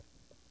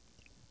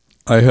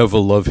I have a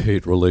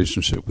love-hate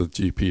relationship with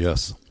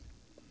GPS,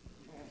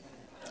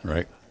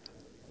 right?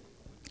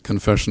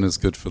 Confession is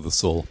good for the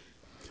soul.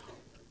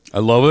 I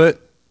love it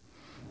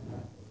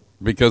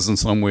because in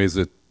some ways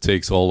it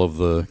takes all of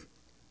the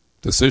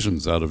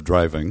decisions out of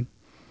driving.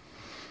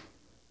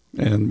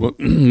 And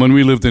when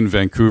we lived in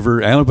Vancouver,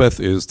 Annabeth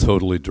is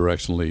totally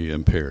directionally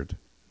impaired.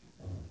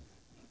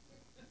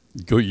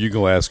 You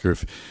go ask her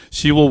if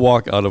she will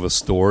walk out of a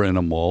store in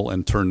a mall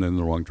and turn in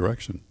the wrong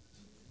direction.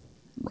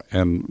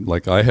 And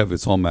like I have,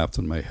 it's all mapped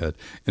in my head.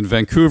 In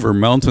Vancouver,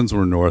 mountains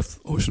were north,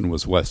 ocean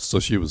was west, so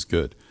she was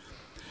good.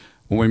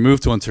 When we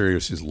moved to Ontario,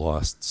 she's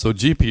lost. So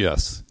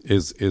GPS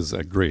is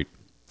a great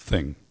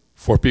thing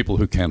for people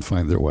who can't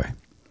find their way.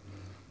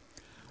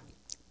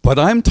 But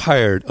I'm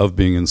tired of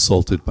being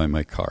insulted by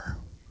my car,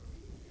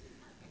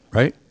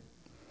 right?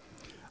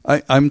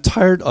 I'm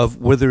tired of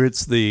whether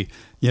it's the,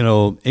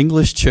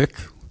 English chick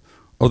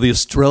or the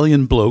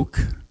Australian bloke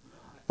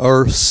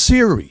or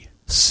Siri.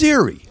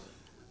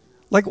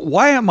 Like,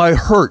 why am I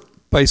hurt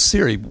by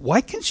Siri?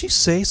 Why can she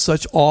say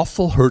such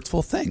awful,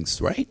 hurtful things,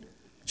 right?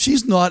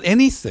 She's not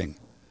anything.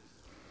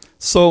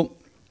 So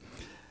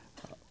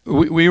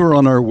we were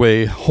on our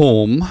way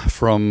home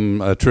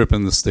from a trip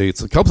in the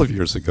States a couple of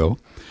years ago,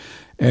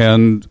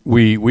 and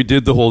we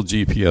did the whole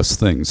GPS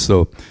thing.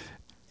 So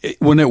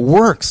when it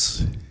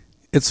works,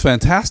 it's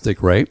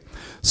fantastic, right?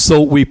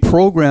 So we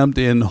programmed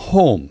in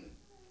home.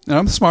 And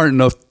I'm smart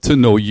enough to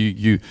know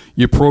you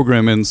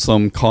program in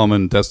some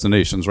common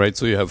destinations, right?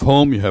 So you have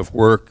home, you have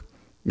work,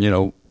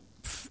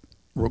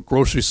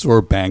 grocery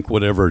store, bank,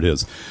 whatever it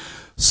is.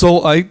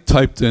 So I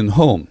typed in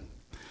home.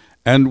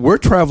 And we're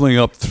traveling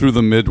up through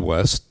the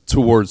Midwest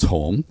towards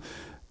home,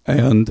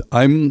 and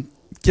I'm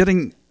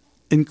getting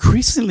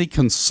increasingly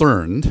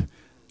concerned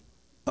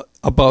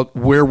about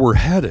where we're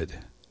headed.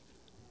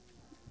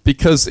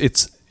 Because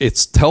it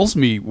tells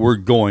me we're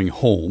going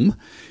home.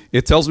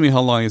 It tells me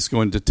how long it's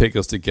going to take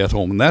us to get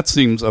home, and that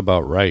seems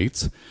about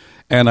right.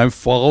 And I'm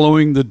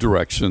following the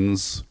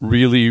directions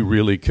really,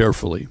 really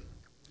carefully.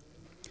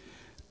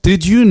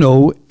 Did you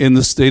know in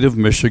the state of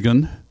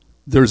Michigan,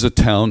 there's a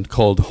town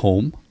called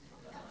Home?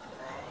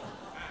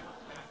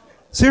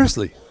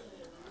 Seriously.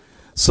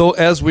 So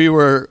as we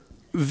were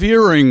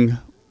veering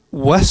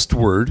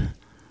westward,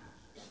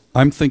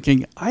 I'm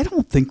thinking, I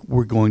don't think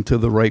we're going to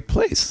the right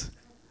place.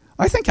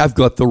 I think I've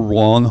got the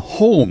wrong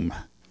home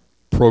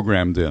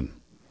programmed in.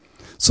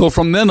 So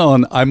from then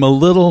on, I'm a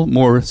little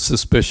more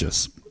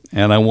suspicious,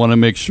 and I want to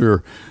make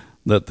sure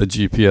that the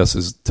GPS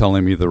is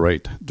telling me the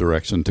right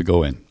direction to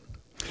go in.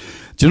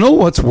 Do you know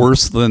what's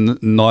worse than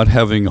not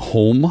having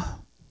home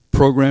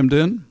programmed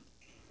in?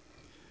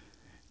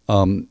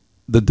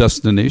 The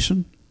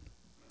destination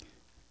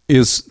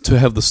is to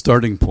have the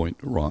starting point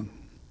wrong.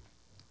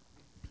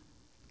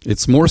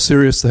 It's more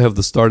serious to have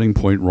the starting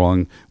point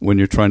wrong when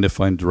you're trying to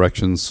find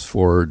directions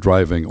for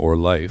driving or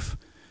life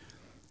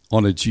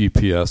on a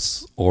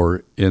GPS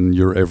or in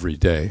your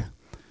everyday.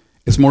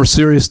 It's more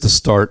serious to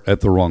start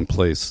at the wrong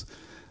place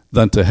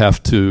than to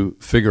have to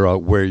figure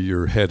out where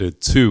you're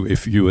headed to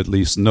if you at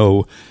least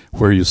know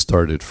where you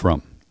started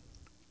from.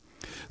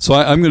 So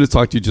I'm going to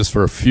talk to you just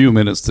for a few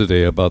minutes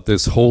today about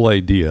this whole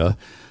idea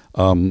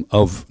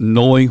of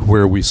knowing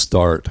where we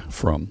start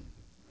from.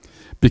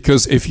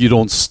 Because if you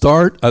don't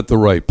start at the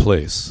right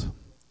place,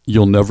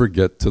 you'll never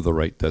get to the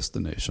right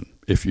destination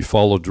if you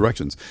follow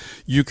directions.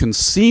 You can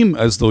seem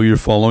as though you're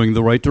following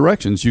the right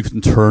directions. You can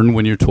turn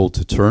when you're told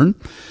to turn.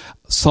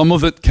 Some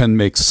of it can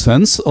make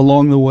sense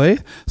along the way.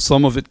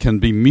 Some of it can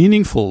be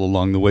meaningful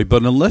along the way.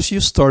 But unless you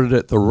started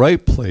at the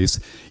right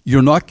place,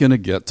 you're not going to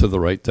get to the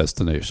right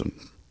destination.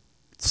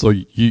 So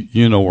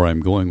you know where I'm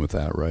going with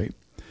that, right?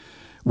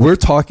 We're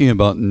talking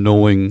about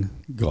knowing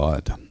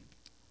God.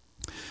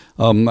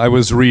 I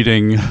was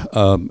reading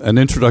an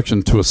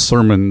introduction to a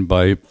sermon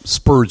by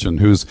Spurgeon,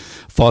 who's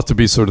thought to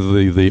be sort of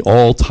the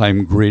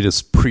all-time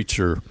greatest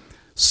preacher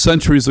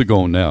centuries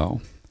ago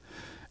now.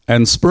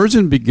 And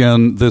Spurgeon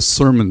began this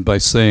sermon by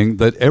saying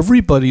that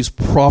everybody's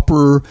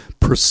proper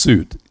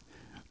pursuit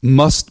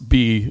must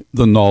be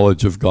the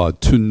knowledge of God,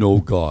 to know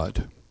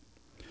God.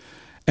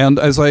 And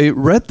as I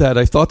read that,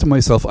 I thought to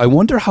myself, I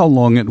wonder how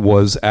long it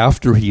was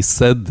after he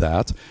said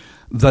that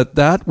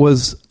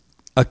was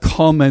a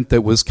comment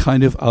that was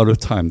kind of out of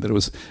time, that it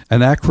was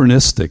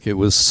anachronistic, it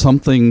was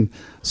something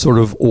sort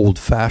of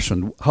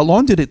old-fashioned. How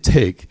long did it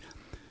take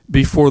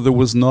before there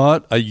was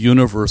not a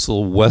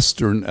universal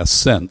Western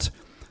assent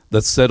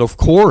that said, of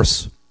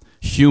course,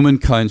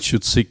 humankind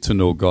should seek to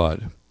know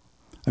God?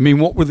 I mean,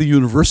 what were the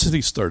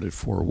universities started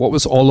for? What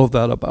was all of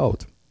that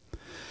about?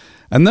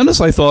 And then as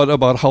I thought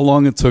about how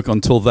long it took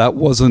until that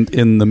wasn't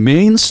in the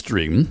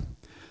mainstream,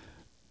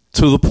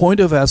 to the point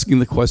of asking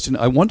the question,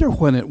 I wonder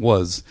when it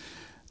was,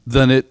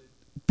 then it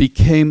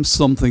became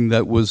something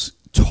that was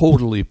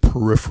totally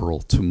peripheral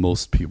to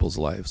most people's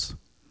lives,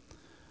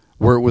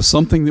 where it was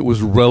something that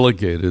was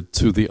relegated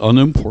to the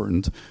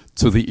unimportant,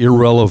 to the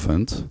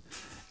irrelevant,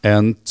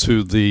 and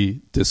to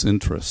the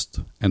disinterest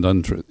and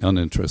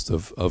uninterest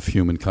of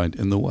humankind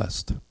in the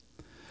West.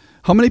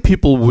 How many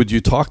people would you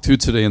talk to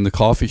today in the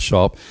coffee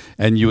shop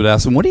and you would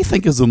ask them, what do you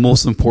think is the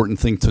most important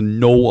thing to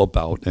know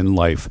about in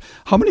life?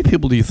 How many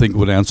people do you think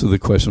would answer the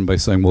question by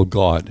saying, well,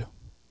 God?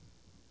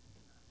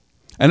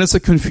 And it's a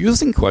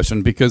confusing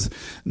question because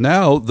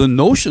now the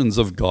notions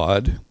of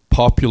God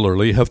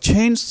popularly have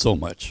changed so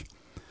much.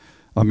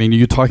 I mean, are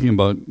you talking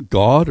about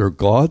God or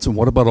gods? And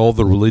what about all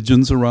the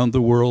religions around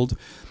the world?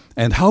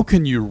 And how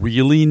can you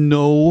really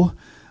know?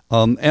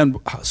 And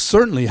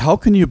certainly, how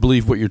can you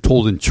believe what you're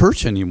told in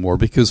church anymore?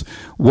 Because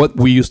what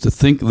we used to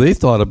think they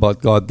thought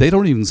about God, they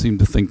don't even seem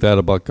to think that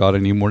about God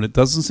anymore. And it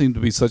doesn't seem to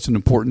be such an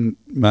important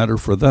matter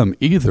for them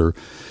either.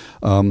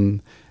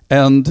 And,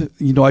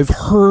 I've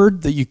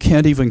heard that you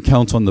can't even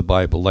count on the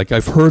Bible. Like,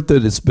 I've heard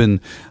that it's been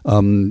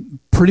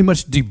pretty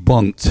much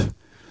debunked.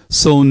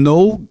 So,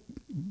 no,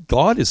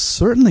 God is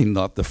certainly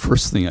not the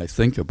first thing I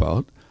think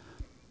about.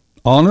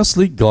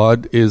 Honestly,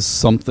 God is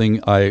something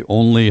I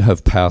only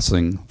have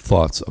passing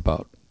thoughts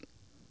about.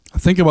 I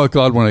think about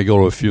God when I go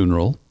to a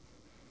funeral.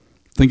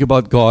 Think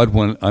about God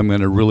when I'm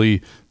in a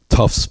really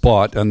tough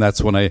spot, and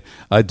that's when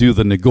I do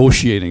the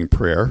negotiating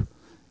prayer.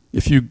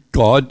 If you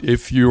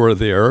are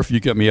there, if you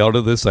get me out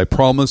of this, I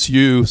promise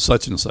you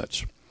such and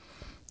such.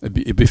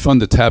 It'd be fun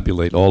to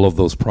tabulate all of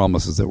those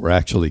promises that were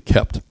actually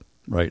kept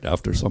right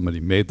after somebody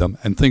made them,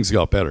 and things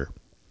got better.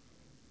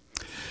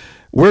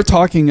 We're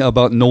talking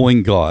about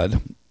knowing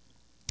God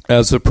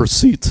as a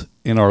pursuit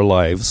in our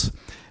lives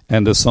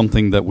and as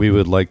something that we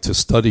would like to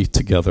study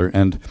together.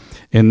 And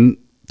in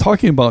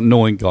talking about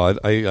knowing God,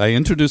 I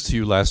introduced to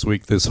you last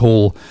week this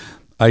whole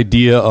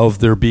idea of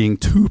there being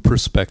two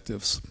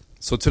perspectives.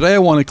 So today I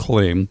want to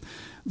claim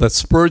that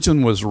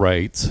Spurgeon was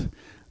right,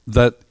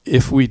 that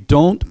if we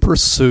don't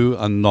pursue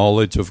a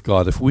knowledge of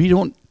God, if we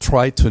don't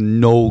try to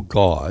know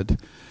God,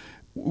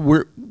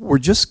 we're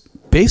just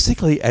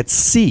basically at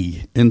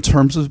sea in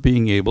terms of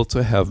being able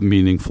to have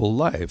meaningful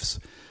lives.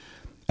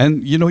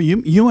 And,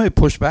 you might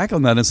push back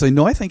on that and say,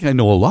 no, I think I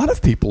know a lot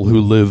of people who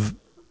live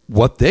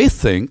what they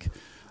think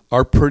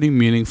are pretty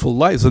meaningful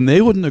lives, and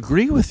they wouldn't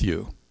agree with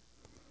you.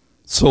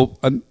 So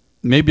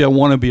maybe I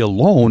want to be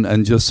alone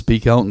and just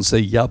speak out and say,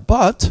 yeah,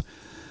 but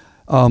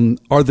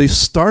are they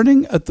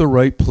starting at the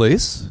right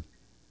place?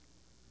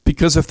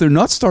 Because if they're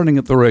not starting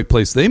at the right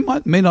place, they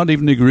may not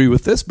even agree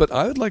with this, but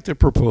I would like to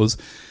propose,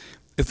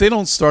 if they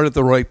don't start at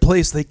the right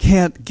place, they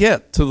can't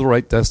get to the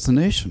right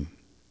destination.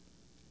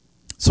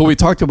 So we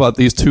talked about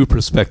these two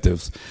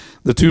perspectives.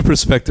 The two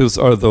perspectives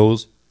are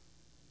those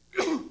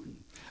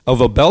of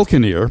a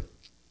balconeer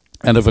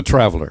and of a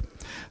traveler.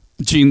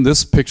 Gene,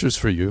 this picture's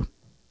for you.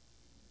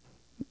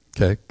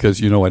 Okay,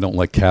 because I don't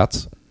like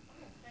cats.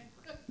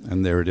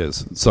 And there it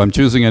is. So I'm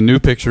choosing a new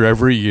picture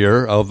every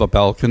year of a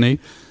balcony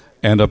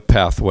and a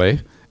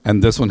pathway.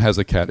 And this one has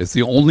a cat. It's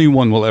the only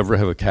one we'll ever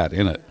have a cat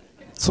in it.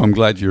 So I'm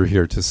glad you're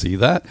here to see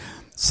that.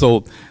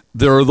 So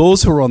there are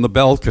those who are on the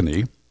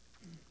balcony,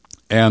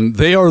 and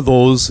they are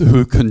those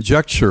who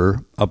conjecture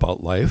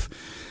about life.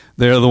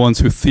 They are the ones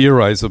who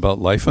theorize about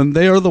life, and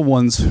they are the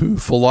ones who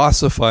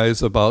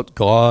philosophize about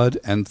God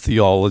and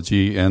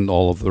theology and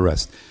all of the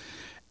rest.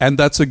 And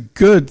that's a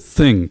good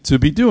thing to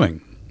be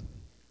doing.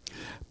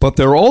 But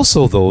there are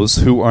also those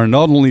who are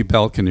not only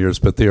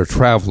balconeers, but they are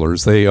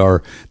travelers. They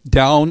are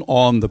down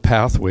on the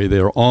pathway, they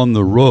are on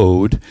the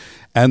road,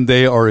 and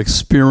they are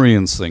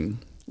experiencing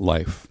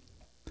life.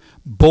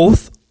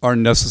 Both are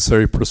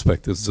necessary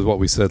perspectives, is what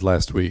we said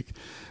last week.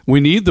 We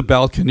need the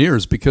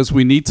balconeers because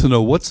we need to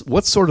know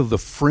what's sort of the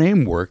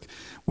framework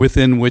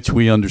within which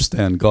we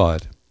understand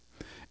God.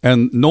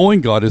 And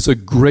knowing God is a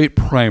great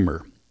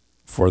primer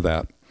for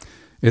that.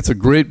 It's a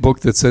great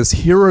book that says,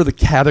 here are the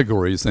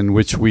categories in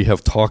which we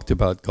have talked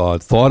about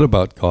God, thought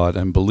about God,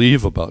 and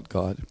believe about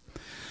God.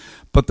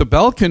 But the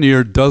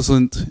balconeer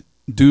doesn't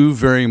do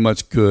very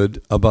much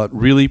good about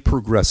really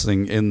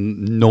progressing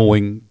in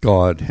knowing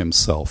God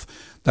himself.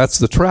 That's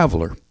the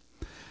traveler.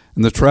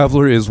 And the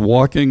traveler is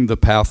walking the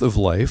path of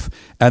life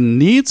and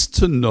needs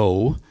to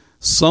know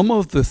some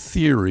of the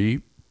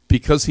theory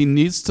because he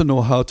needs to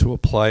know how to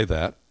apply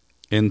that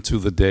into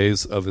the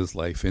days of his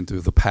life,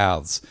 into the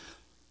paths,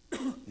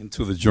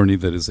 into the journey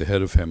that is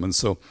ahead of him. And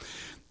so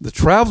the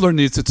traveler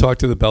needs to talk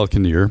to the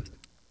balconeer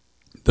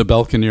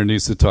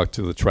needs to talk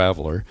to the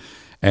traveler,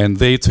 and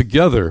they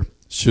together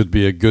should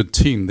be a good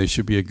team. They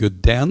should be a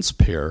good dance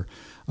pair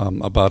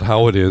about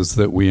how it is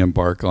that we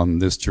embark on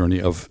this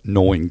journey of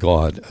knowing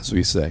God, as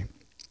we say.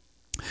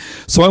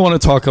 So I want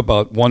to talk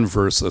about one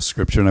verse of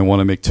Scripture, and I want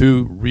to make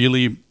two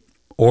really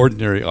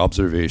ordinary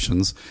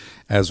observations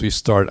as we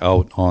start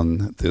out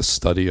on this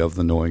study of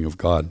the knowing of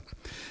God.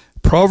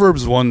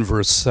 Proverbs 1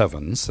 verse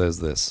 7 says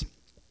this: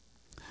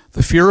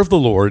 "The fear of the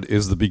Lord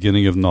is the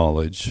beginning of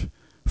knowledge.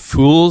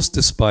 Fools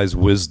despise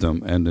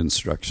wisdom and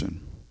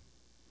instruction."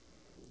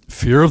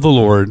 Fear of the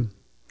Lord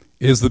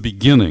is the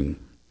beginning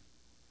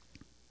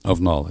of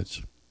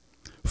knowledge.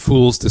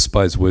 Fools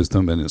despise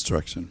wisdom and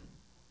instruction.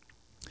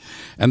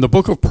 And the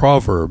book of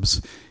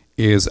Proverbs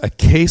is a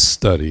case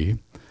study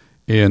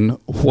in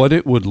what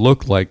it would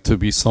look like to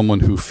be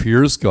someone who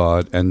fears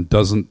God and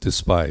doesn't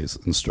despise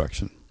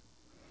instruction.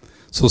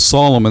 So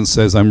Solomon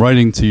says, I'm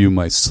writing to you,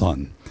 my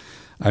son.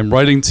 I'm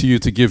writing to you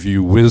to give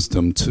you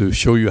wisdom, to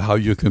show you how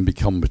you can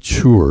become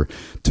mature,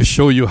 to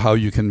show you how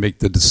you can make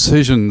the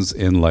decisions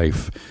in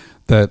life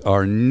that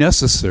are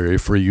necessary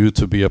for you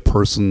to be a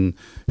person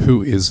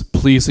who is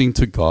pleasing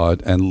to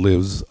God and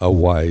lives a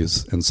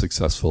wise and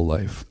successful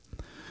life.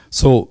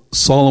 So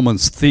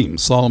Solomon's theme,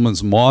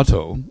 Solomon's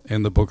motto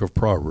in the book of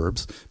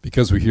Proverbs,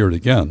 because we hear it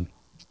again,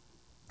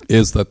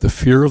 is that the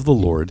fear of the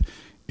Lord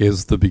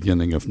is the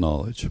beginning of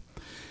knowledge.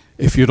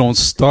 If you don't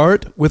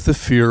start with the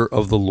fear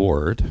of the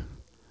Lord,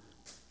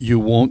 you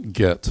won't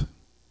get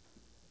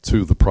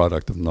to the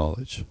product of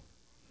knowledge.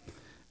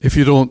 If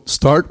you don't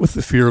start with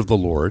the fear of the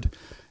Lord,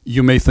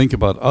 you may think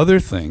about other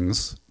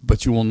things,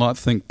 but you will not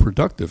think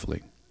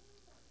productively.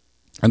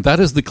 And that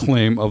is the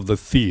claim of the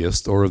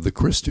theist or of the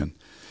Christian,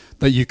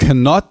 that you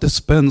cannot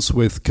dispense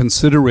with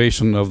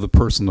consideration of the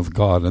person of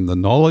God and the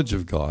knowledge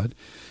of God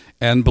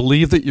and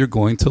believe that you're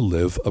going to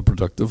live a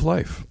productive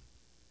life.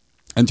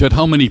 And yet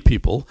how many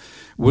people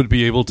would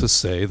be able to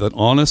say that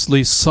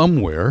honestly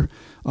somewhere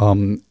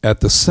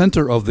at the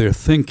center of their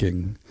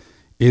thinking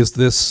is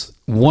this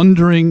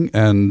wondering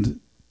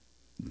and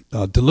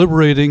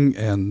deliberating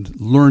and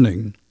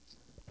learning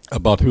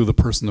about who the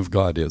person of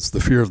God is, the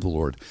fear of the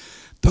Lord.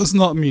 Does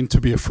not mean to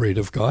be afraid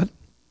of God.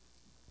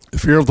 The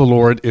fear of the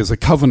Lord is a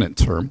covenant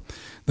term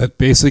that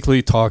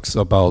basically talks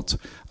about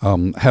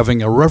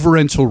having a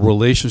reverential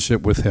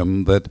relationship with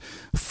him that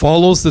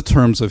follows the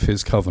terms of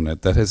his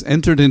covenant, that has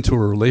entered into a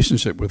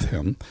relationship with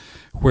him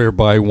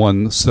whereby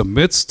one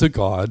submits to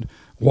God,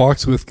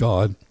 walks with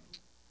God,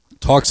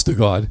 talks to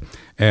God,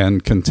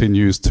 and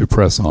continues to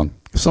press on.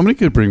 If somebody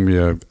could bring me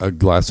a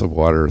glass of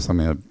water or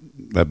something,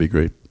 that'd be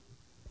great.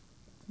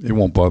 It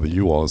won't bother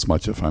you all as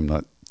much if I'm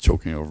not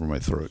choking over my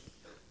throat.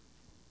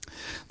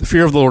 The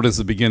fear of the Lord is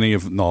the beginning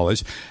of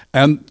knowledge.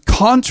 And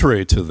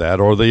contrary to that,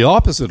 or the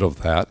opposite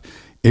of that,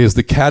 is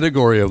the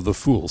category of the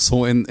fool.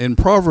 So in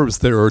Proverbs,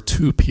 there are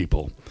two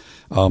people.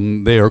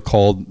 They are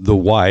called the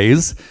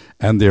wise,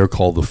 and they are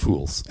called the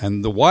fools.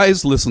 And the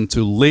wise listen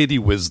to Lady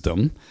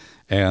Wisdom,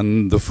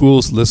 and the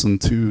fools listen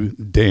to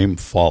Dame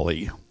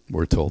Folly,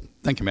 we're told.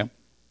 Thank you, ma'am.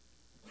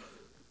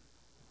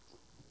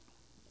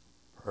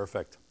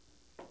 Perfect.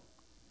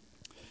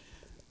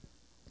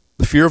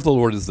 The fear of the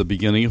Lord is the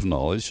beginning of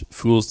knowledge.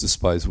 Fools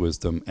despise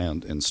wisdom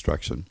and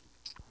instruction.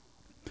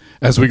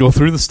 As we go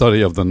through the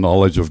study of the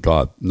knowledge of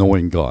God,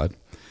 knowing God,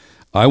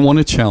 I want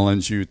to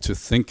challenge you to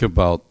think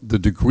about the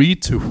degree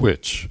to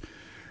which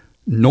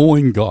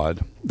knowing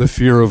God, the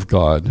fear of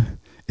God,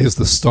 is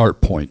the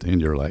start point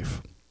in your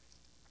life.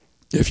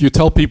 If you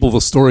tell people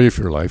the story of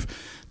your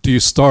life, do you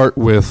start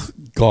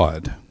with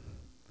God?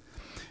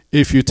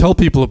 If you tell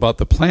people about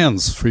the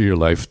plans for your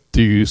life,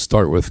 do you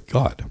start with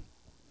God?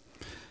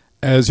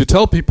 As you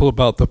tell people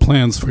about the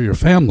plans for your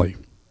family,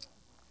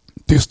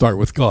 do you start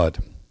with God?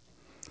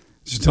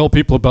 As you tell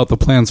people about the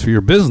plans for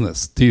your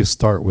business, do you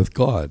start with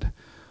God?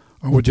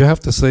 Or would you have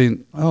to say,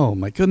 oh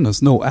my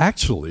goodness, no,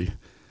 actually,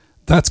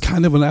 that's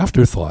kind of an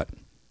afterthought.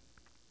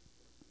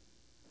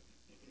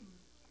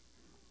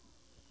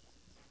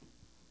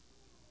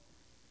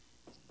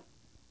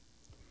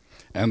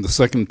 And the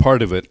second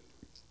part of it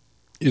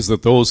is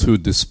that those who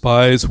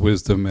despise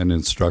wisdom and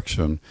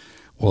instruction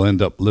will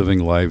end up living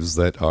lives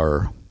that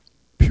are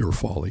pure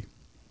folly.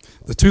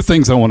 The two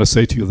things I want to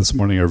say to you this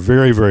morning are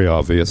very, very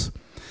obvious.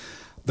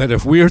 That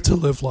if we are to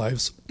live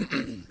lives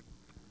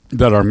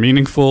that are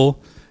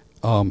meaningful,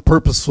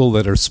 purposeful,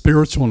 that are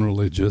spiritual and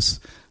religious,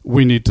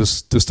 we need to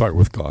start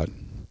with God.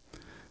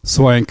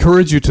 So I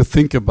encourage you to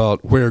think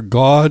about where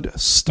God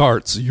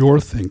starts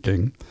your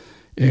thinking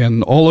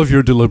in all of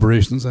your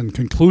deliberations and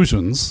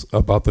conclusions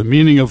about the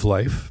meaning of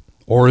life,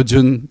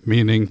 origin,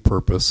 meaning,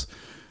 purpose.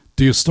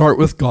 Do you start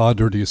with God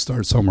or do you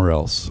start somewhere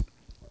else?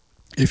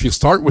 If you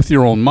start with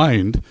your own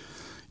mind,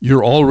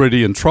 you're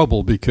already in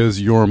trouble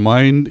because your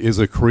mind is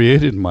a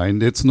created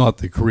mind. It's not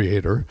the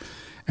creator.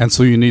 And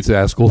so you need to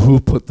ask, well, who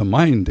put the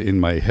mind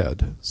in my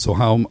head? So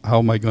how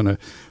am I going to,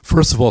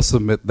 first of all,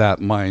 submit that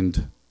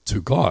mind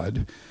to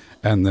God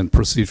and then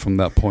proceed from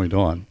that point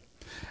on?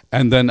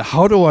 And then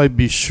how do I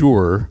be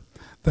sure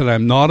that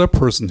I'm not a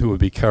person who would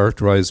be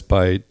characterized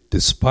by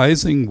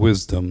despising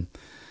wisdom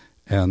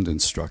and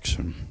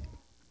instruction?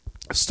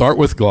 Start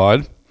with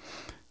God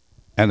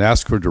and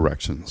ask for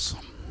directions.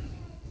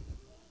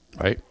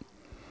 Right?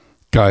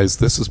 Guys,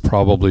 this is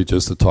probably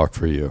just a talk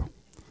for you.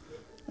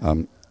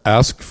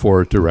 Ask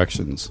for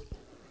directions.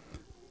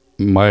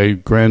 My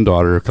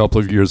granddaughter, a couple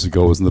of years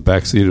ago, was in the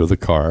back seat of the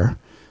car,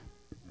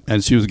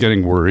 and she was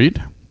getting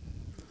worried.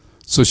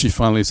 So she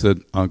finally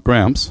said,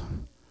 Gramps,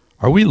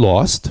 are we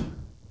lost?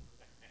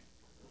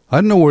 I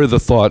don't know where the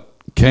thought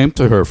came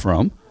to her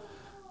from.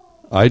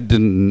 I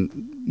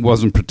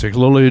wasn't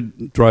particularly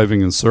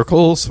driving in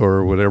circles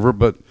or whatever,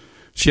 but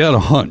she had a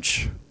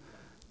hunch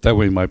that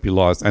we might be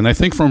lost. And I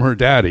think from her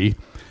daddy,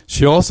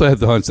 she also had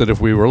the hunch that if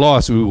we were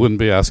lost, we wouldn't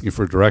be asking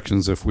for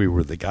directions if we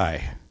were the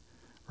guy,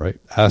 right?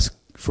 Ask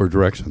for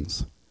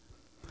directions.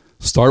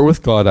 Start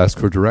with God, ask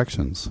for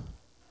directions.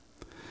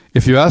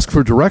 If you ask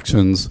for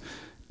directions,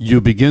 you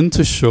begin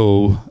to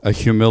show a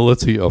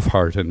humility of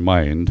heart and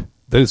mind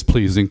that is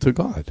pleasing to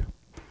God.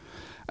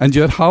 And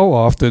yet, how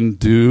often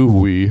do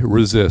we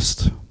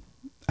resist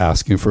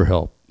asking for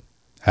help,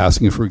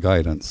 asking for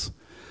guidance?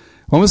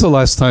 When was the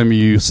last time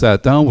you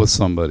sat down with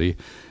somebody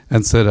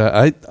and said,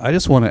 I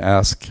just want to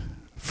ask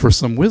for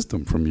some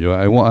wisdom from you.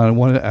 I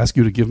want to ask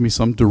you to give me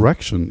some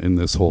direction in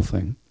this whole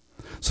thing.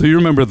 So you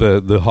remember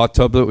the hot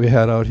tub that we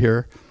had out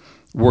here?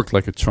 Worked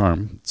like a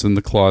charm. It's in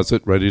the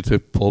closet, ready to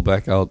pull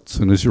back out as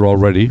soon as you're all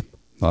ready.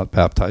 Not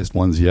baptized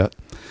ones yet.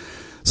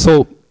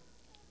 So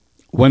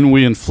when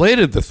we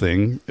inflated the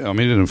thing, it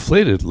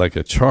inflated like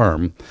a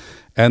charm.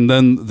 And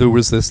then there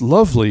was this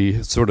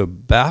lovely sort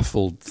of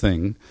baffled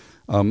thing.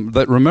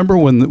 That remember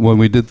when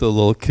we did the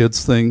little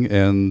kids thing,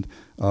 and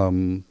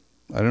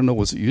I don't know,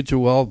 was it you,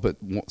 Joelle? But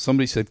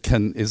somebody said,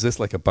 is this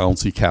like a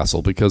bouncy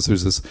castle? Because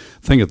there's this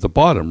thing at the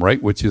bottom,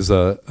 right, which is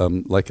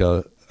like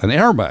an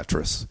air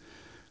mattress.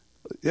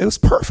 It was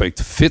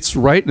perfect. Fits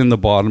right in the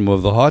bottom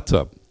of the hot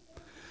tub.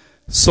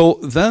 So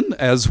then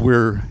as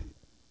we're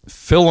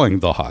filling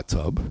the hot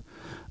tub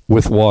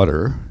with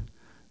water,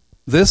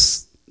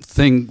 this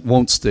thing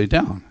won't stay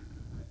down.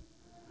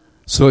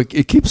 So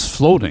it keeps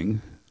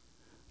floating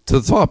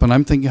to the top. And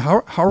I'm thinking,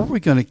 how are we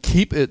going to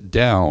keep it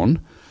down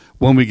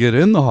when we get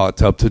in the hot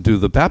tub to do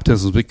the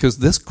baptisms? Because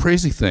this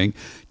crazy thing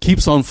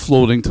keeps on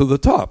floating to the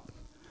top.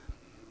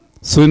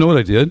 So you know what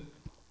I did?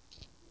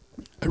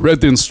 I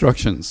read the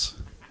instructions.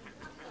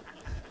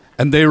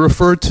 And they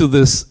refer to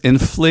this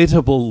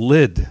inflatable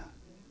lid.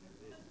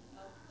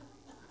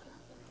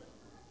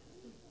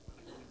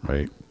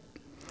 Right?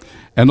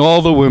 And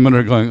all the women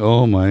are going,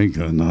 oh my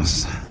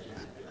goodness.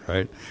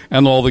 Right?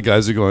 And all the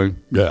guys are going,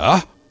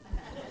 yeah.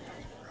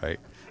 Right?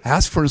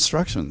 Ask for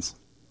instructions.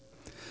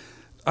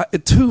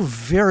 Two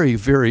very,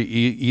 very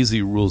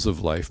easy rules of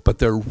life, but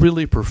they're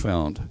really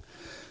profound.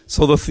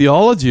 So the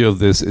theology of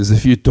this is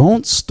if you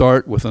don't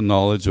start with a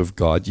knowledge of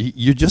God,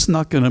 you're just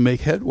not going to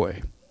make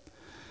headway.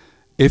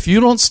 If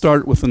you don't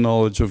start with the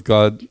knowledge of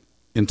God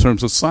in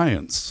terms of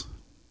science,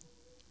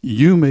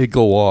 you may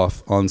go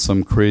off on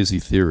some crazy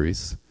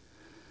theories.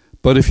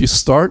 But if you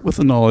start with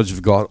the knowledge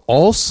of God,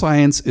 all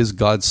science is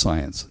God's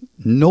science.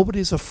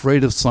 Nobody's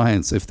afraid of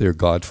science if they're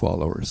God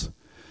followers.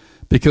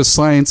 Because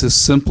science is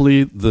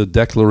simply the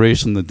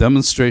declaration, the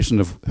demonstration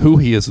of who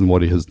he is and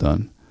what he has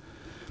done.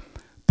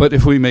 But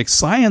if we make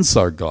science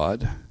our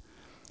God,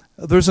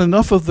 there's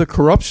enough of the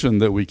corruption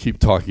that we keep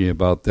talking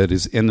about that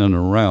is in and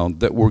around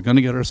that we're going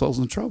to get ourselves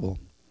in trouble.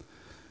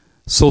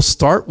 So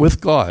start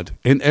with God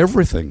in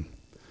everything.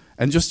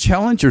 And just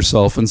challenge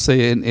yourself and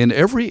say, in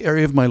every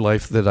area of my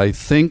life that I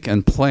think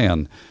and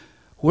plan,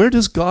 where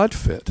does God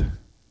fit?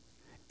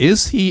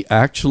 Is he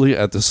actually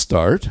at the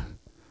start?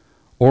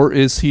 Or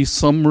is he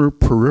somewhere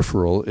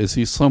peripheral? Is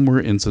he somewhere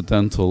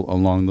incidental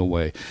along the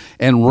way?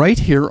 And right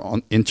here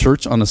in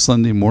church on a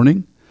Sunday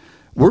morning,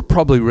 we're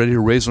probably ready to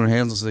raise our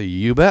hands and say,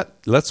 you bet,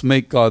 let's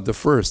make God the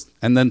first.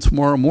 And then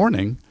tomorrow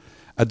morning,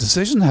 a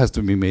decision has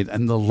to be made.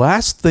 And the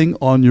last thing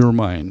on your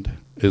mind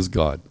is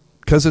God,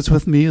 because it's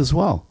with me as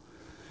well.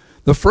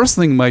 The first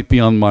thing might be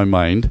on my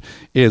mind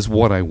is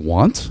what I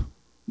want,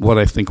 what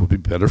I think would be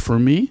better for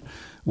me,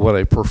 what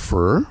I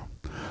prefer,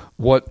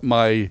 what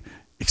my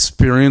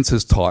experience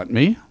has taught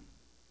me.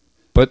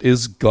 But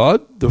is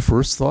God the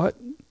first thought?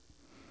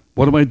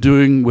 What am I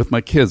doing with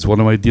my kids? What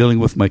am I dealing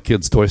with my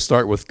kids? Do I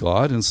start with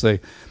God and say,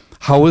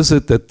 how is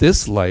it that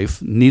this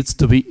life needs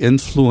to be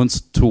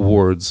influenced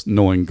towards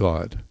knowing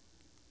God?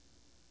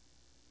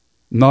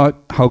 Not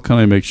how can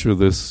I make sure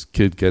this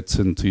kid gets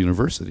into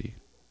university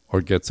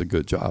or gets a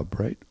good job,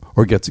 right?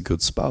 Or gets a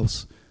good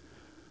spouse.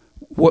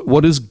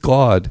 What is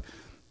God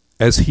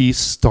as he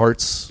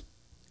starts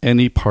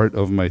any part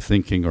of my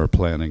thinking or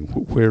planning?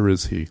 Where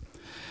is he?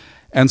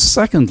 And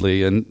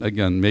secondly, and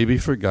again, maybe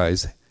for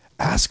guys,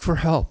 ask for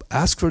help.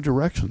 Ask for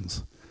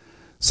directions.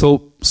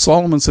 So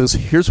Solomon says,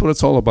 here's what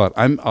it's all about.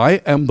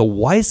 I am the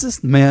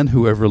wisest man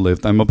who ever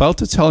lived. I'm about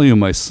to tell you,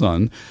 my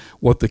son,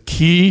 what the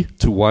key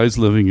to wise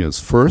living is.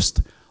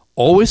 First,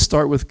 always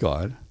start with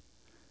God.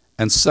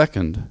 And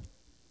second,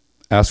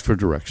 ask for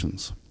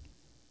directions.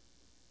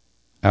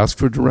 Ask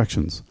for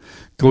directions.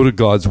 Go to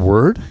God's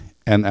word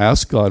and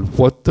ask God,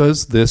 what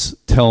does this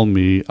tell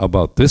me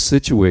about this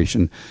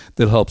situation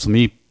that helps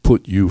me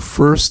put you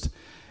first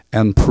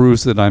and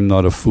proves that I'm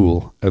not a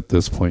fool at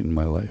this point in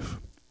my life?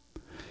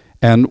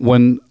 And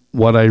when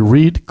what I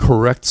read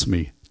corrects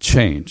me,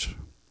 change.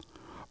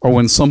 Or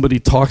when somebody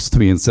talks to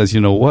me and says,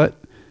 you know what?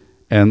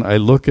 And I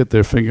look at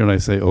their finger and I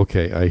say,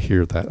 okay, I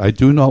hear that. I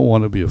do not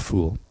want to be a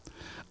fool.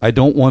 I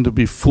don't want to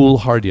be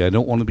foolhardy. I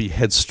don't want to be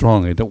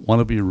headstrong. I don't want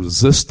to be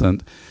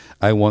resistant.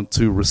 I want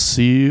to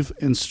receive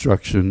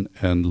instruction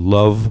and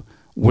love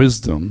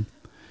wisdom.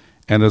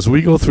 And as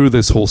we go through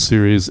this whole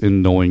series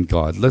in Knowing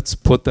God, let's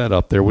put that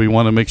up there. We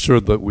want to make sure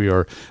that we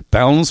are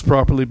balanced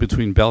properly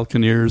between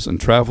balconiers and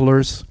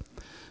travelers.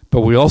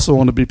 But we also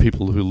want to be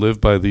people who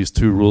live by these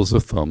two rules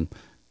of thumb.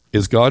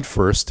 Is God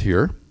first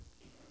here?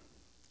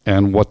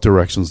 And what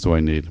directions do I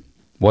need?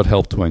 What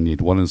help do I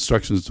need? What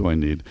instructions do I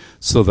need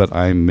so that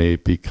I may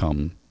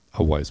become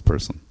a wise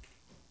person?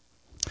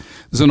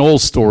 There's an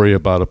old story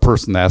about a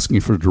person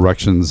asking for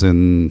directions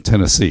in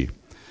Tennessee.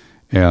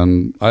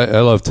 And I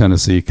love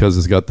Tennessee because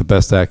it's got the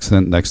best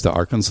accent next to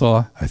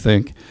Arkansas, I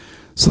think.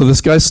 So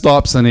this guy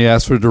stops and he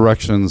asks for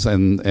directions,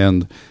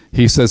 and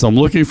he says, I'm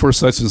looking for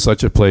such and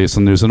such a place.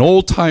 And there's an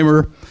old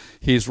timer.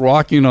 He's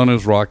rocking on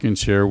his rocking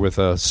chair with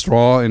a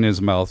straw in his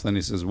mouth. And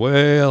he says,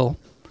 well,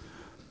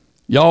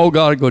 y'all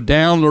got to go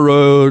down the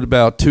road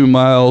about 2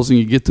 miles, and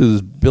you get to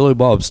this Billy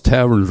Bob's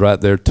Taverns right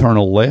there, turn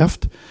a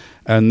left.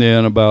 And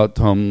then about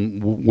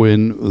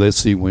when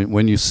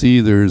you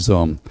see there's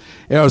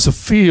a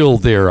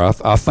field there.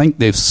 I think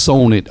they've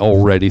sown it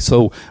already.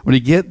 So when you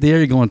get there,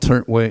 you're going to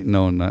turn. Wait,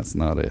 no, that's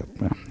not it.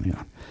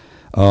 Yeah.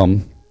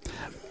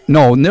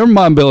 No, never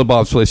mind Billy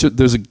Bob's place.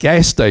 There's a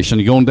gas station.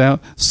 You're going down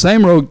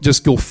same road,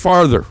 just go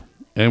farther.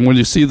 And when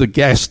you see the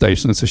gas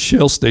station, it's a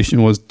Shell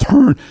station. Was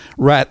turn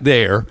right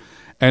there,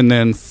 and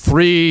then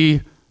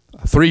three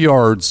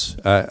yards.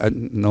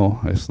 No,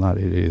 it's not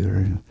it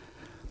either.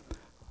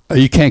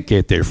 You can't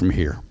get there from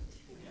here.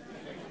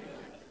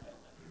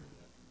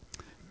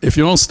 If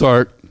you don't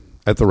start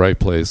at the right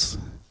place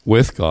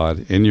with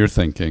God in your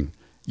thinking,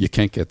 you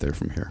can't get there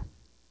from here.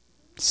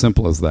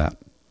 Simple as that.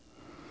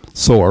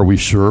 So are we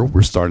sure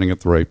we're starting at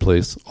the right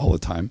place all the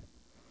time?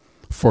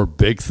 For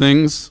big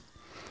things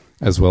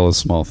as well as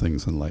small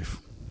things in life.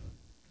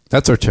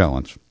 That's our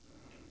challenge.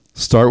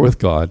 Start with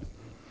God.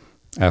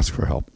 Ask for help.